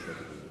soul shall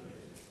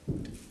be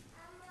healed.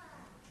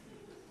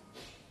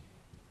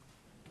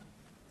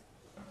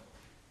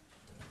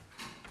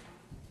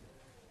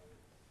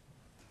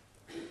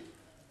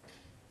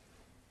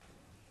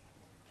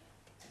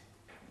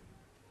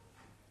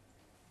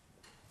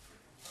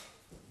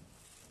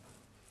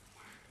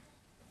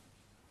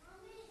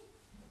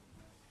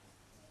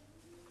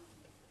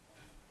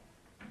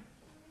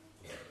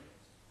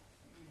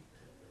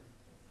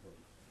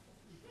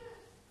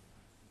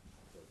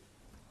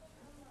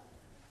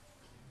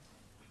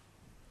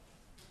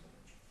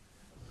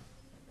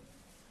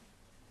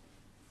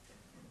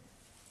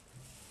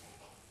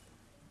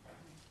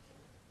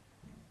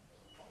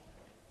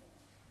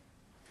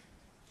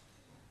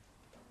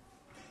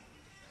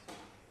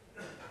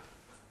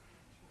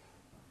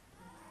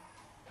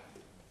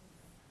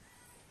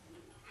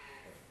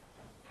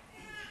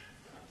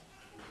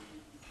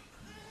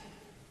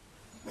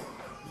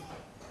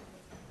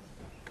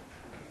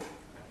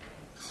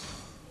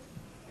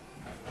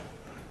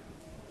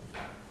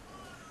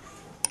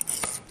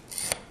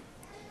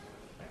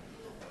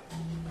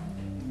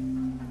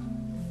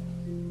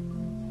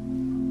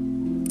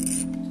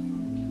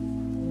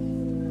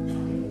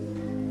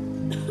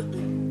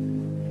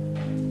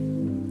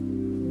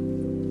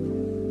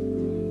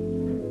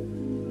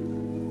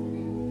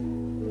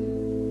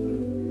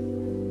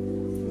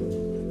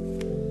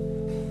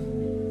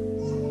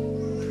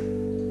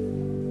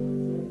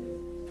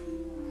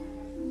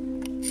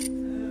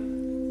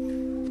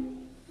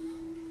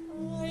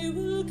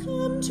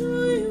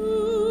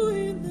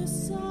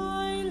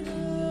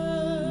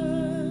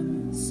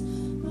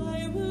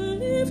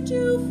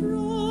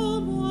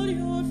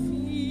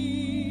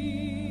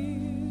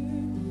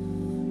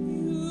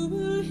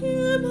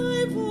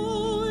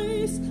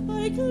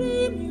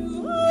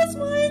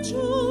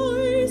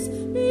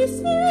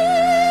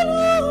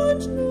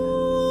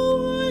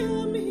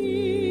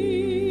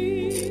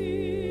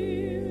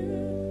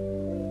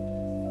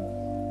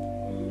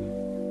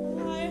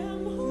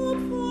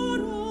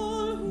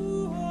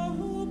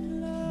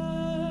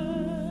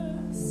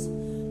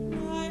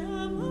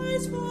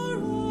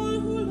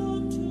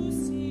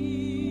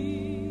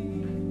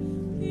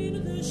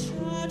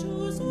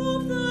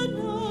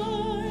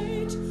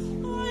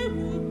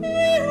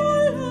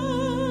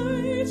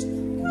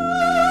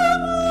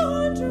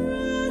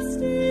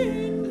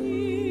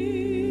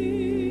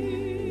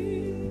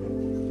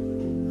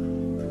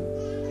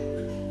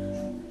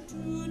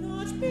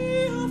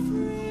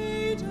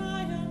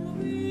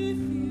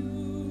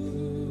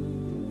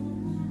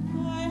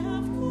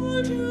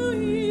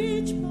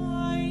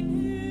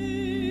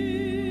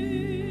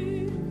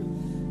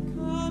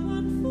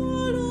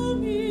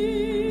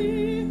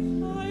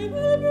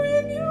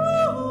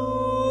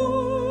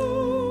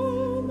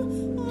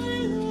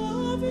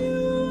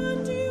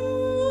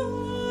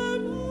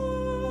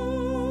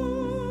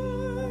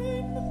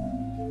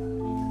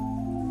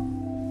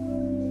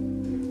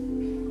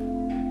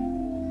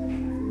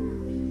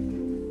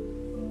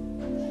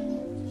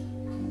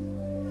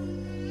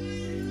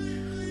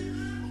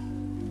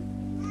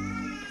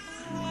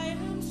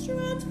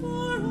 strength for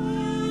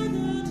all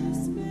the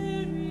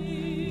despairing,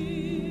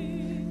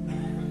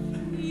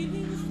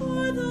 healing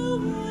for the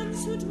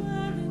ones who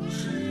dwell in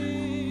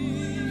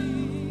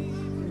shame.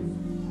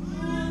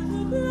 All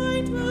the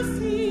blind will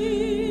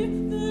see,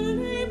 the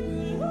lame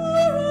will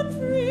run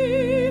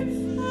free,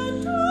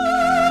 and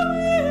all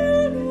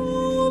will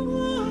know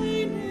my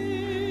name.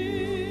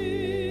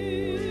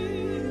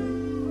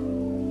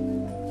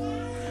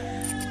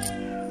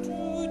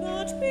 Do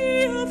not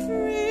be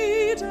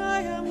afraid,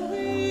 I am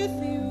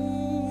with you.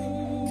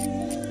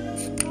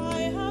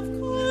 I have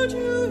called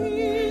you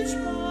each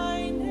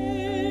by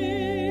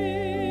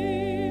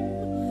name.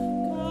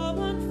 Come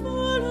and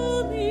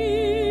follow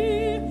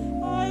me,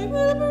 I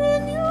will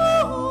bring you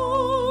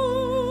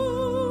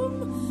home.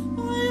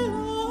 I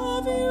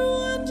love you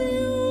and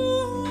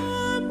you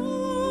are mine.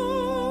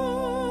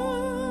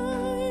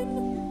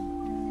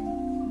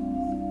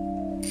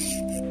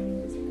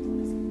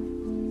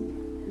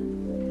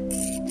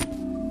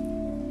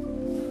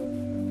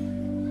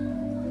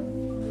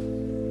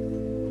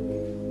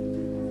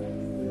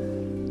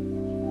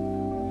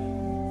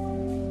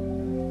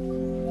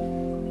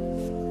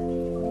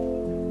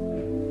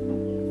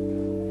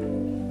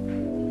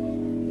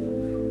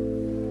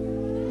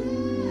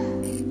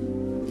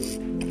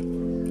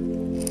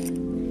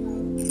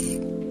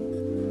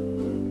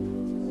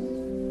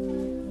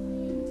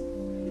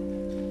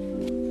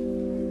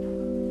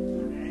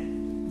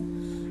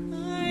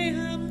 I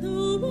am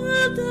the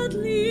word that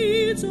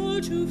leads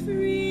all to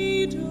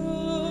freedom.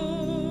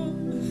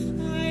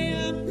 I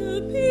am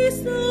the peace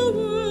the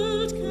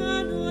world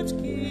cannot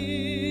give.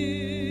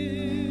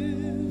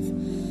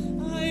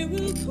 I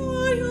will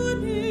call your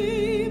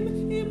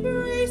name,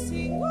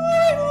 embracing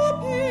all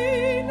your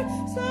pain.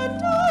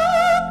 Stand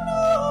up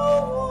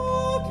now,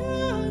 walk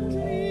and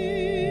live.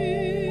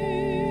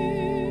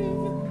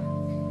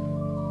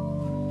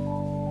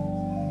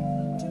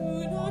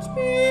 Do not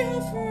be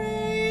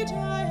afraid,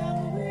 I am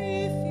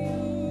with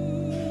you.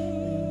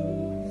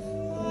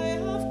 I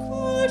have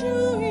called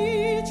you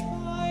each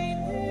by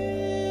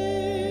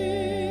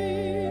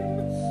name.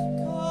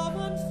 Come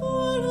and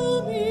follow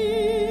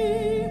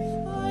me,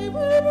 I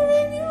will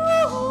bring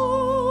you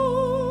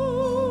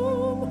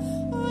home.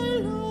 I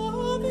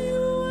love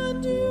you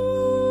and you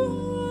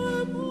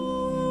are mine.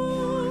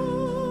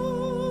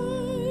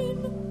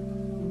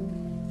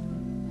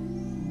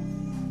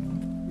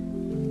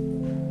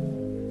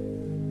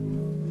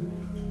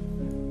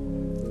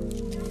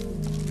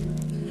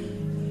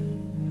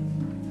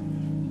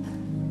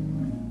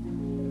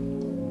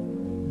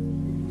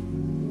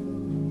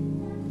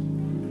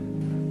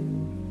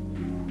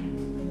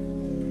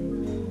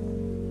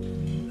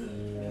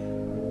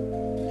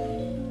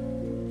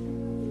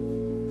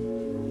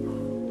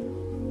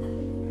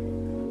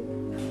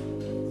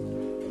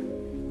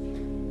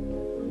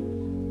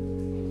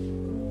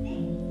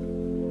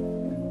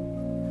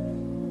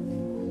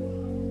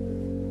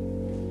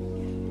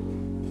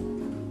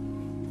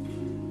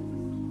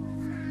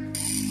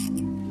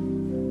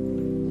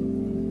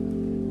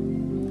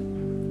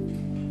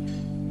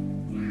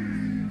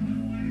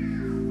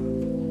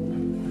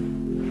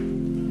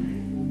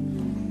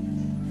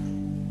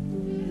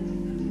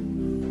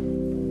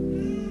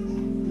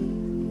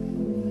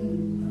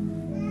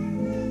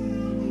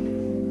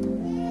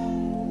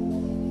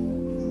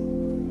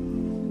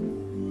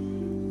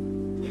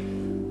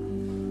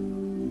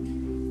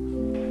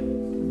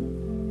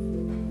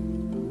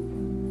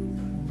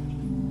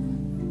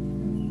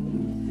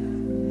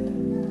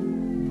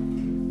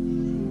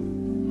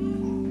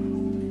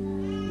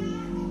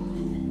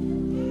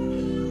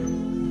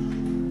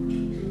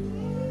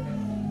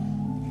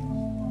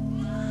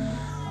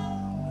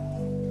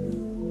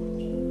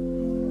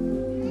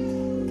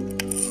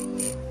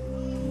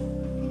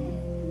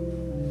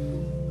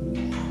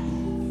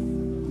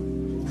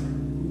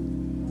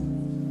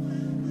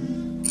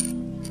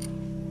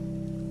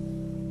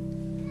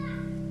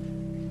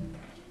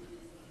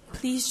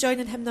 Please join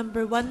in hymn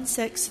number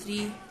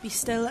 163, Be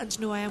Still and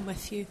Know I Am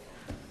With You.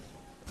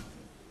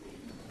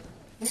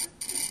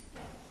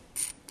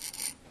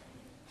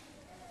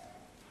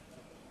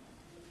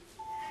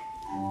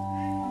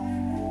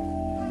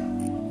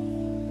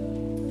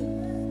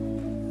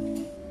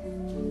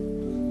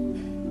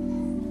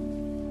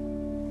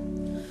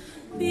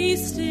 Be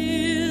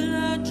still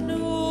and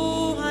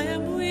know I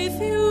am with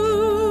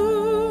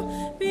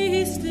you.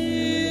 Be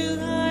still,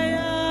 I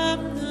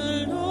am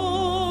the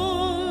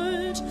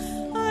Lord.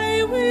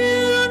 I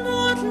will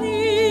not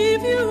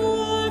leave you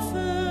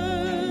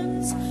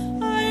orphans.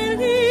 I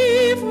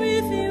leave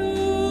with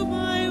you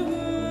my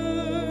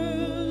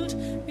world.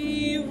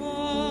 Be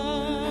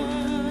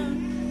one.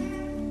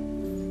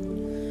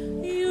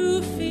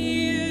 You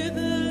fear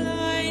the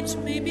light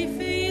may be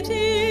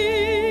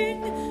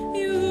fading.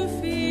 You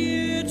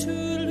fear to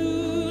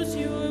lose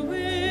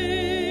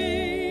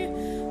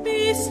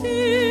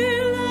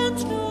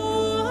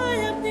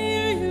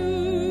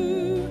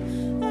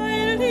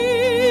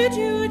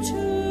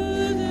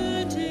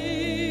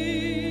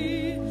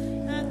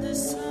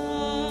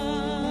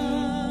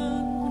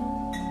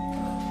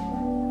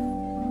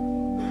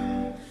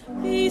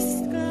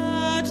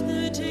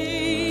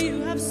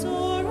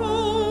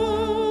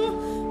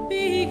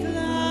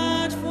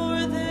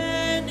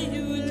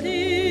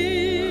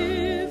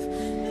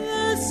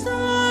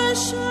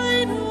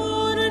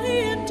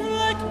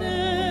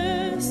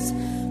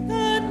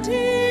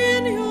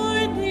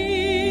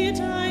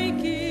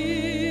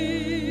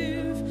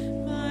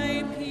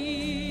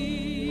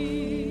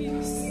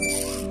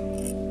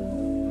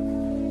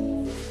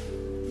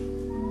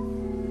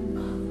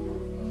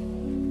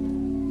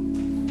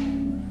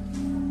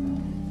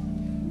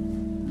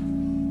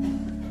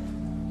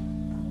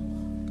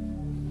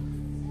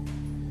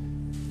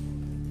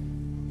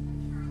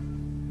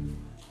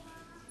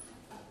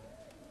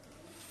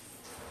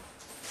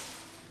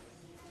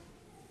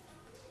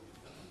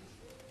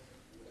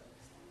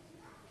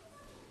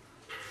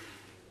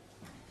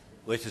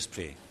Let us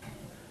pray.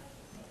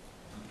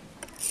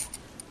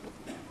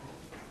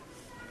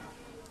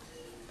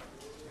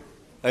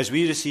 As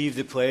we receive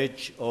the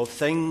pledge of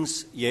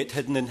things yet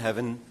hidden in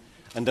heaven,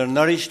 and are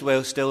nourished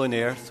while still on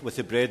earth with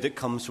the bread that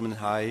comes from on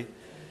high,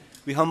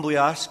 we humbly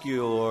ask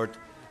you, O Lord,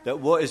 that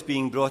what is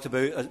being brought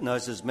about in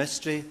us as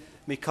mystery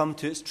may come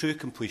to its true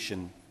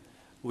completion.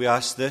 We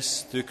ask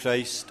this through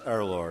Christ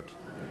our Lord.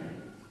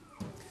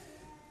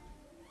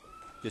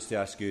 Just to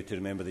ask you to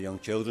remember the young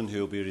children who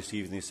will be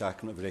receiving the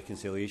sacrament of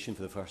reconciliation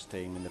for the first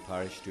time in the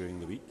parish during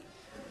the week.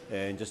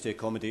 And just to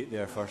accommodate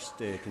their first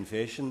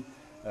confession,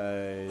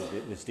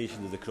 the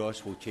Station of the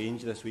Cross will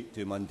change this week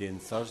to Monday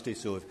and Thursday,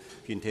 so if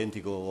you intend to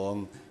go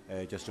along,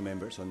 just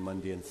remember it's on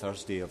Monday and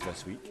Thursday of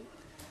this week.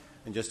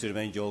 And just to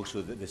remind you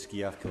also that the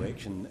Skiaf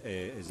collection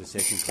is the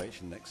second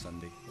collection next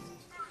Sunday.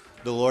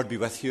 The Lord be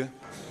with you.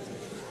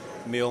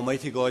 May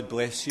Almighty God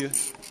bless you,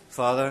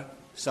 Father,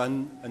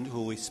 Son and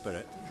Holy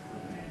Spirit.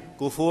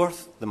 Go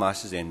forth, the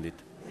Mass is ended.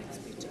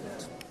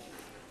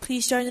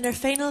 Please join in our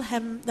final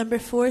hymn, number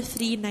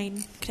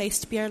 439,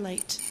 Christ be our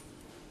light.